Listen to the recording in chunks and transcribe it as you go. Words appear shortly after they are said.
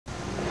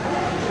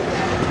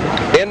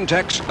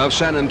Intex of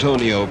San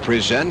Antonio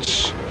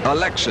presents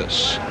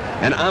Alexis,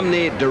 an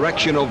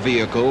omni-directional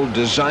vehicle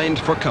designed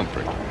for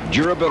comfort,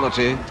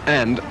 durability,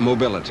 and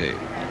mobility.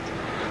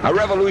 A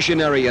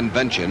revolutionary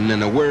invention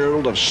in a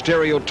world of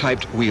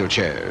stereotyped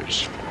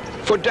wheelchairs.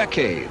 For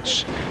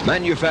decades,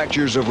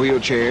 manufacturers of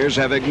wheelchairs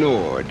have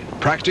ignored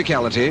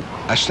practicality,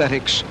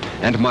 aesthetics,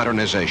 and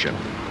modernization.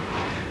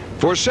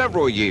 For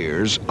several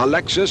years,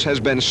 Alexis has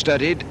been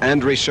studied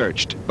and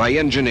researched by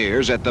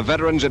engineers at the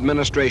Veterans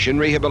Administration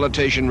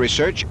Rehabilitation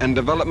Research and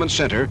Development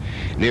Center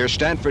near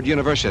Stanford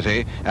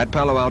University at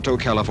Palo Alto,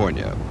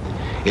 California.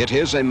 It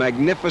is a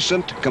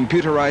magnificent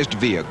computerized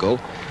vehicle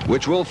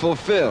which will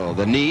fulfill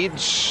the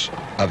needs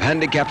of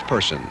handicapped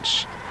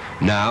persons.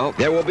 Now,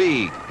 there will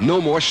be no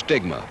more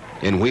stigma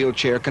in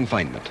wheelchair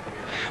confinement.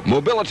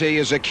 Mobility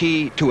is a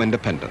key to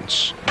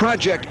independence.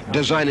 Project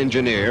design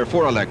engineer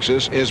for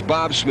Alexis is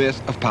Bob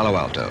Smith of Palo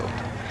Alto.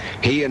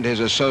 He and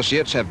his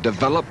associates have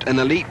developed an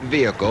elite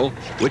vehicle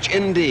which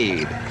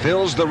indeed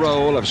fills the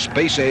role of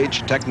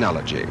space-age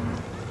technology.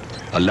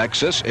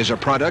 Alexis is a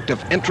product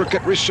of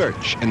intricate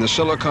research in the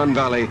Silicon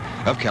Valley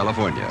of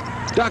California.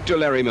 Dr.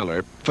 Larry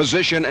Miller,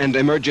 physician and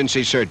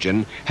emergency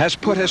surgeon, has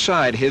put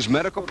aside his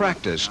medical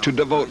practice to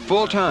devote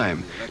full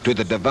time to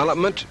the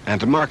development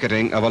and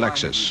marketing of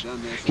Alexis.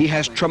 He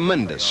has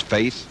tremendous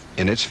faith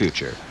in its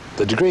future.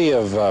 The degree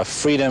of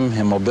freedom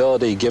and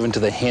mobility given to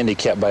the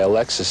handicapped by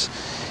Alexis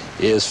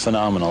is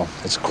phenomenal.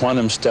 It's a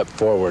quantum step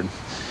forward.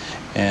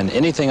 And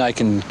anything I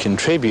can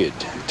contribute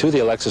to the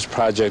Alexis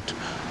project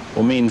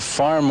will mean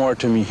far more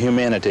to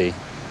humanity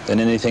than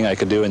anything I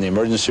could do in the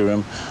emergency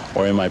room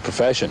or in my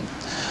profession.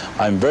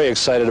 I'm very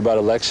excited about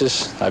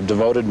Alexis. I've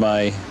devoted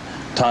my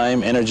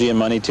time, energy, and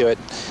money to it,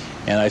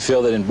 and I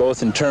feel that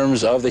both in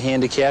terms of the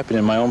handicap and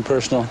in my own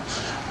personal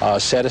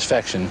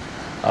satisfaction,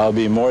 I'll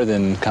be more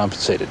than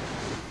compensated.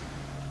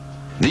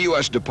 The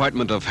U.S.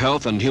 Department of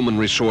Health and Human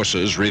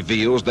Resources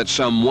reveals that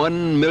some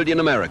 1 million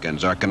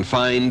Americans are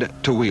confined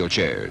to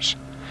wheelchairs.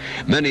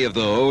 Many of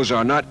those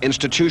are not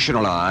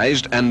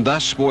institutionalized, and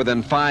thus more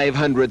than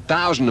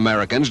 500,000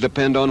 Americans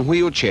depend on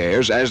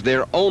wheelchairs as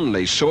their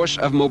only source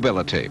of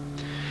mobility.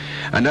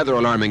 Another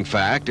alarming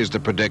fact is the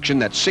prediction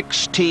that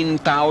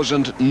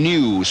 16,000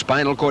 new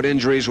spinal cord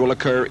injuries will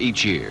occur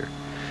each year.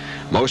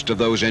 Most of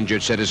those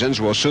injured citizens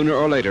will sooner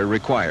or later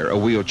require a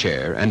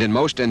wheelchair, and in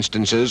most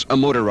instances, a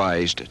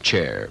motorized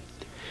chair.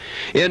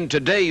 In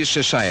today's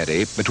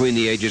society, between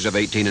the ages of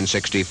 18 and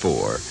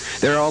 64,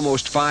 there are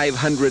almost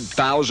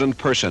 500,000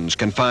 persons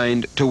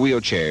confined to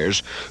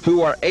wheelchairs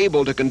who are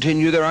able to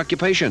continue their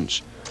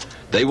occupations.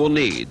 They will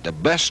need the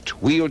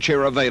best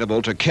wheelchair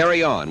available to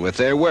carry on with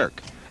their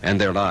work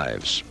and their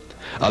lives.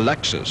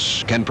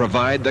 Alexis can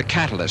provide the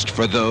catalyst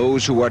for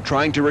those who are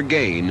trying to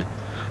regain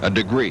a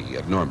degree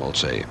of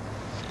normalcy.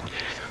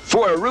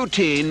 For a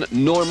routine,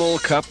 normal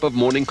cup of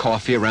morning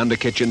coffee around a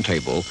kitchen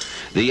table,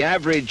 the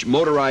average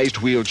motorized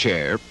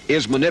wheelchair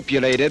is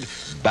manipulated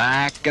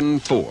back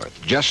and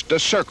forth just to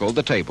circle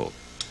the table.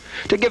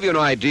 To give you an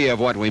idea of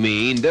what we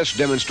mean, this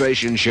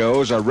demonstration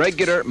shows a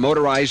regular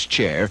motorized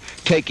chair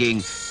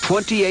taking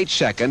 28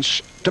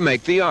 seconds to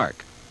make the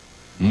arc.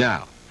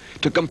 Now,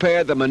 to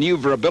compare the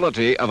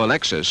maneuverability of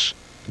Alexis,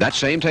 that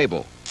same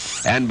table,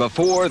 and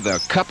before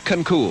the cup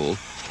can cool,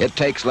 it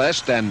takes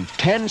less than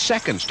 10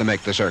 seconds to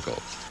make the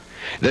circle.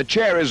 The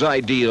chair is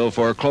ideal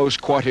for close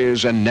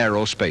quarters and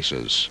narrow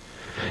spaces.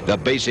 The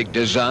basic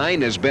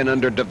design has been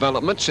under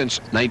development since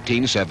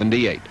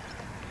 1978.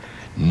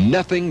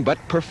 Nothing but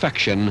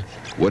perfection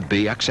would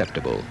be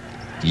acceptable.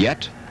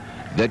 Yet,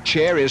 the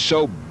chair is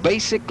so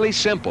basically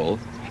simple,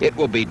 it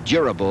will be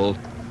durable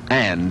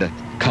and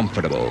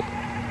comfortable.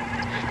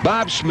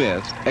 Bob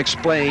Smith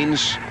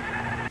explains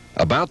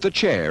about the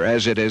chair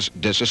as it is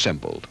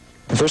disassembled.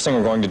 The first thing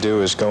we're going to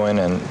do is go in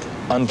and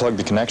unplug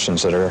the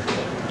connections that are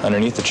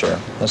underneath the chair.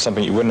 That's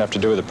something you wouldn't have to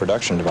do with a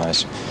production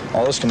device.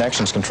 All those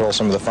connections control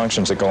some of the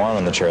functions that go on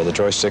in the chair, the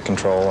joystick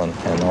control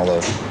and all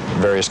the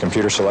various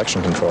computer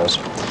selection controls.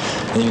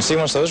 And you can see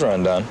once those are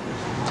undone,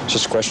 it's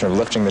just a question of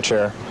lifting the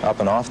chair up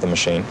and off the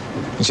machine.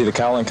 You can see the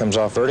cowling comes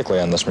off vertically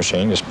on this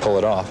machine. Just pull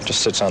it off. It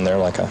just sits on there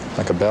like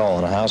a bell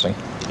in a housing.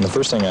 And the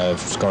first thing I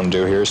was going to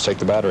do here is take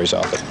the batteries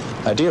off it.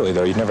 Ideally,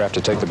 though, you'd never have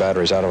to take the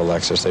batteries out of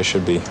Alexis. They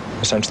should be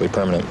essentially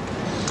permanent.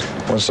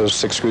 Once those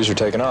 6 screws are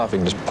taken off, you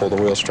can just pull the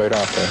wheel straight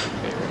off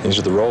there. These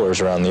are the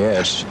rollers around the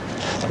edge.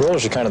 The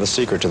rollers are kind of the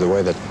secret to the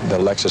way that the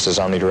Alexis is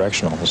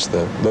omnidirectional.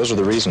 Those are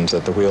the reasons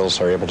that the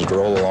wheels are able to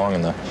roll along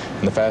in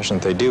the fashion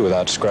that they do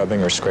without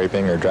scrubbing or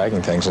scraping or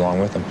dragging things along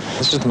with them.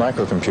 This is the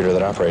microcomputer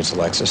that operates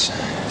Alexis.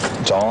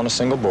 It's all on a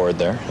single board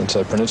there. It's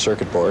a printed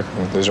circuit board.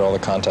 These are all the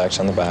contacts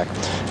on the back.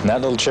 And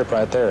that little chip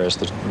right there is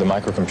the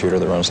microcomputer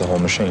that runs the whole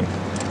machine.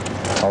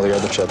 All the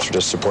other chips are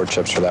just support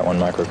chips for that one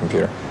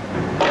microcomputer.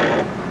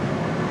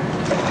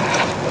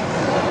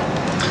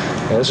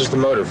 This is the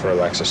motor for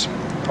Alexis.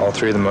 All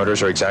 3 of the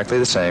motors are exactly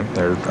the same.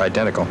 They're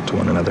identical to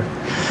one another.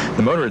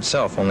 The motor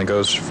itself only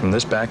goes from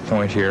this back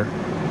point here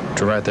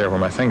to right there where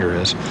my finger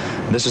is.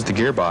 This is the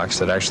gearbox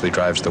that actually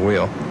drives the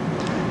wheel.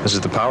 This is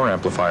the power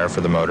amplifier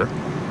for the motor.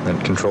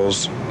 that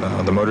controls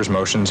the motor's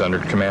motions under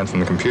command from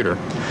the computer.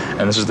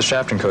 And this is the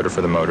shaft encoder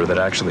for the motor that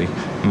actually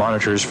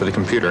monitors for the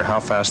computer how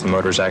fast the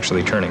motor is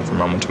actually turning from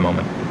moment to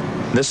moment.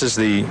 This is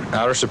the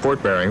outer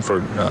support bearing for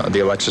the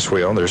Alexis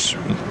wheel. There's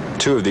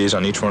 2 of these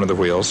on each one of the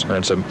wheels, and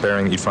it's a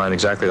bearing that you'd find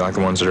exactly like the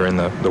ones that are in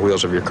the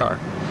wheels of your car.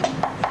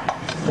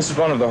 This is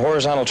one of the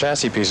horizontal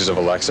chassis pieces of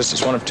Alexis.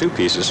 It's one of 2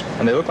 pieces,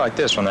 and they look like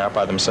this when they're out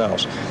by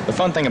themselves. The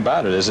fun thing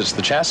about it is it's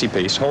the chassis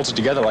piece, holds it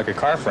together like a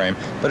car frame,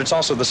 but it's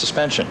also the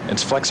suspension.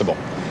 It's flexible,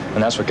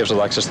 and that's what gives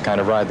Alexis the kind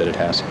of ride that it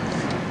has.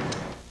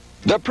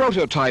 The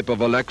prototype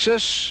of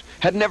Alexis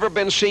had never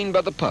been seen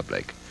by the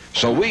public,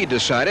 so we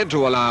decided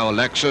to allow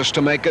Alexis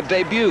to make a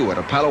debut at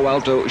a Palo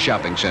Alto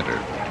shopping center.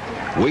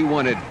 We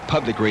wanted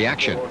public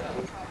reaction.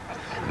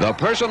 The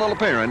personal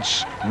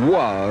appearance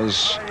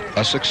was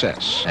a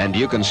success, and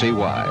you can see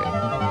why.